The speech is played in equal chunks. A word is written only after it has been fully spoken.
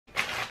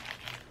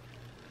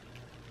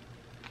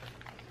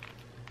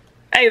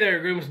Hey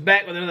there, Grooms,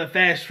 back with another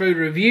fast food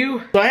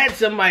review. So I had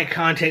somebody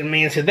contact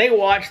me and said they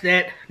watched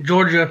that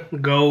Georgia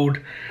Gold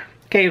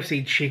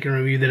KFC chicken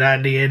review that I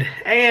did,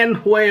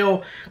 and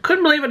well,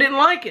 couldn't believe I didn't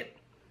like it.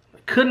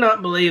 Could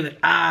not believe that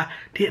I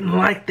didn't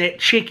like that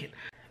chicken.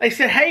 They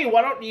said, hey,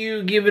 why don't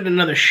you give it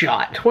another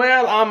shot?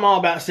 Well, I'm all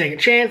about second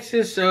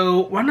chances,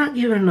 so why not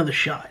give it another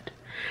shot?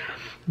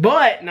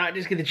 But not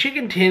just get the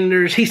chicken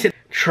tenders. He said,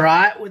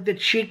 try it with the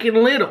Chicken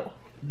Little.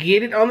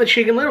 Get it on the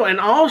Chicken Little, and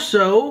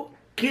also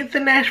get the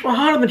Nashville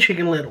Hot on the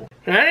Chicken Little.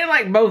 And I didn't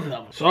like both of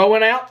them, so I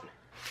went out,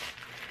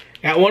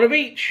 got one of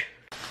each.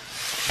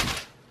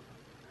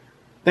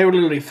 They were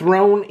literally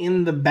thrown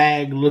in the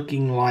bag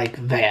looking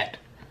like that.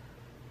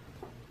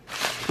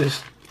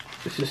 This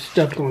is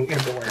stuff going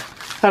everywhere.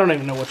 I don't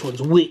even know which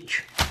one's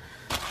which.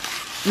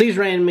 These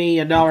ran me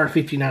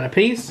 $1.59 a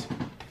piece.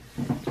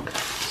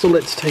 So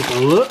let's take a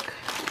look.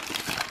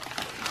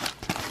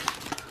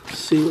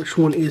 See which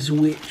one is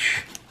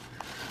which.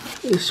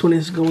 This one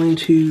is going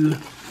to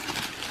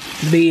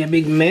be a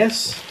big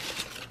mess.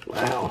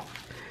 Wow.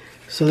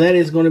 So that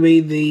is going to be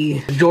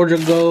the Georgia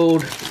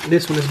Gold.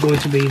 This one is going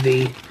to be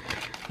the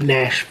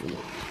Nashville.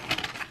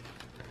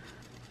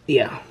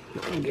 Yeah,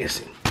 I'm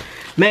guessing.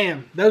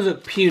 Man, those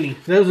look puny.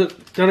 Those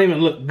don't even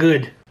look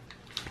good.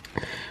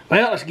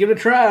 Well, let's give it a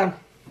try.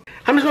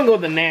 I'm just going to go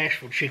with the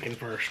Nashville chicken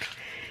first.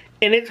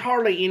 And it's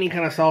hardly any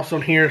kind of sauce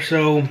on here,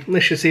 so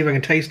let's just see if I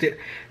can taste it.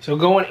 So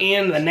going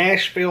in, the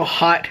Nashville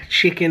Hot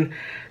Chicken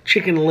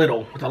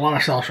Little with a lot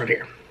of sauce right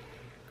here.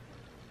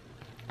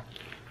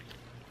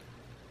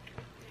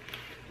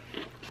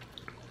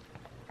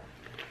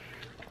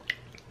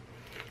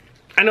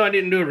 I know I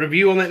didn't do a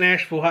review on that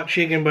Nashville Hot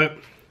Chicken, but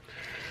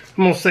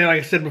I'm going to say,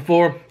 like I said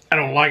before, I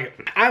don't like it.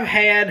 I've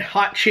had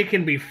hot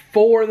chicken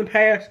before in the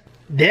past.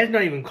 That's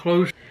not even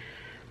close.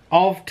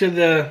 Off to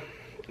the...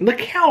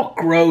 Look how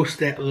gross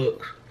that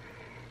looks.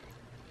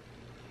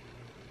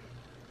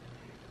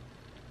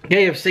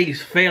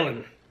 KFC's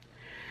failing.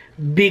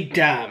 Big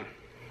time.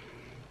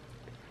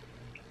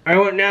 I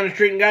went down the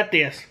street and got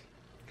this.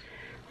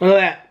 Look at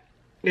that.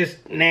 This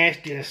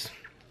nastiness.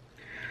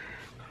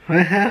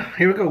 Here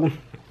we go.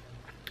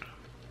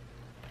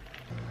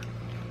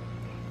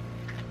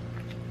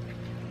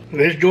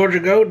 This Georgia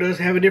Gold does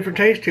have a different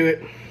taste to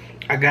it.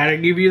 I gotta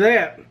give you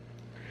that.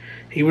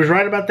 He was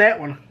right about that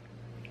one.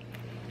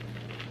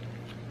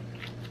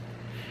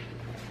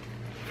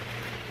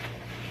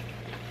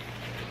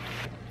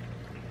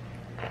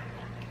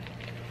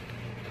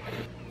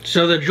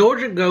 So the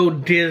Georgia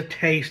Gold did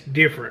taste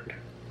different.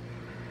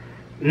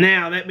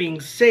 Now, that being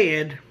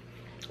said,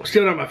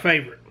 still not my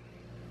favorite.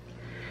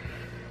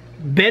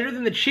 Better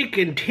than the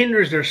chicken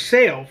tenders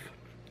themselves.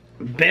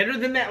 Better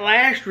than that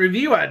last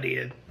review I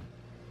did.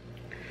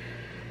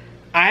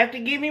 I have to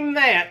give him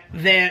that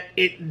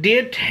it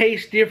did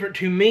taste different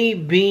to me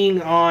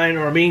being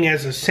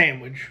as a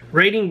sandwich.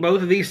 Rating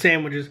both of these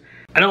sandwiches,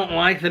 I don't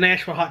like the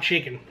Nashville Hot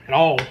Chicken at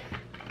all.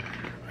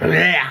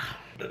 Yeah.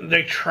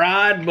 They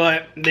tried,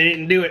 but they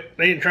didn't do it.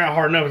 They didn't try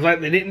hard enough. It's like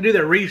they didn't do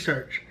their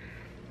research.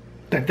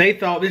 That they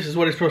thought this is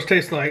what it's supposed to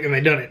taste like, and they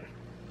done it.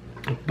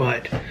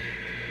 But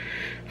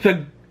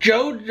the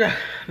Georgia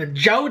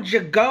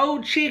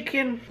Gold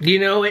chicken, you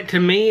know, to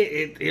me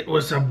it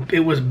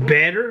was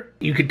better.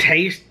 You could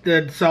taste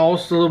the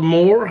sauce a little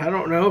more. I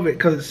don't know if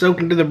because it's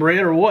soaked into the bread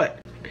or what.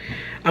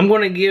 I'm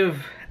going to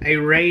give a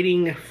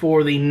rating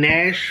for the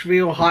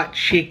Nashville Hot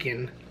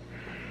Chicken.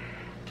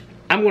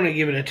 I'm going to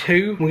give it a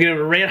 2. I'm going to give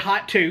it a red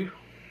hot 2.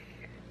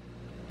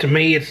 To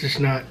me, it's just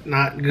not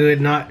good.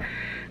 Not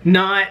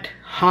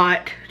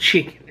hot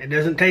chicken. It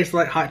doesn't taste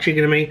like hot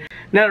chicken to me.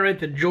 Now to rate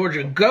the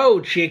Georgia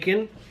Gold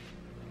chicken.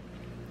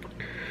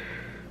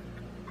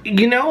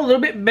 You know, a little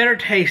bit better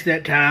taste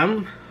that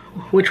time.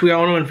 Which we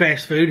all know in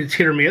fast food, it's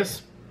hit or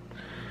miss.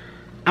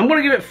 I'm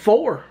going to give it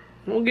 4.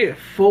 I'm going to give it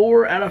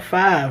 4 out of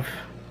 5.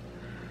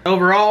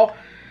 Overall,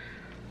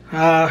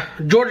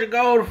 Georgia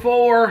Gold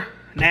 4.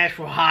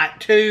 Nashville Hot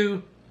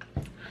 2.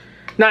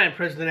 Not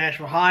impressed with the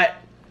Nashville Hot.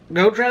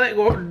 Go try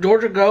that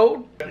Georgia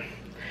Gold.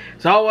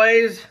 As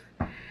always,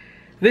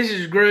 this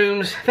is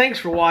Grooms. Thanks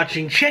for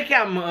watching. Check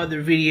out my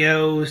other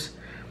videos.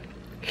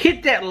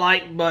 Hit that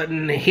like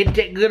button. Hit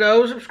that good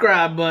old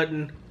subscribe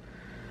button.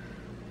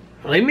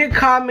 Leave me a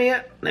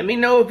comment. Let me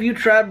know if you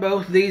tried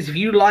both of these. If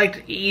you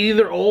liked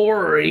either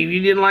or if you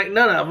didn't like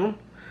none of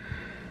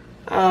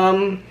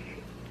them.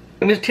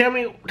 And just tell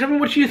me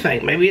what you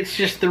think. Maybe it's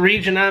just the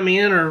region I'm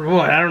in or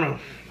what. I don't know.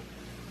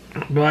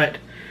 But,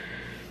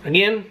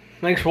 again,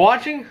 thanks for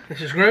watching.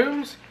 This is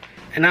Grooms.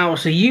 And I will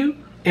see you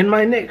in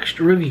my next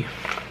review.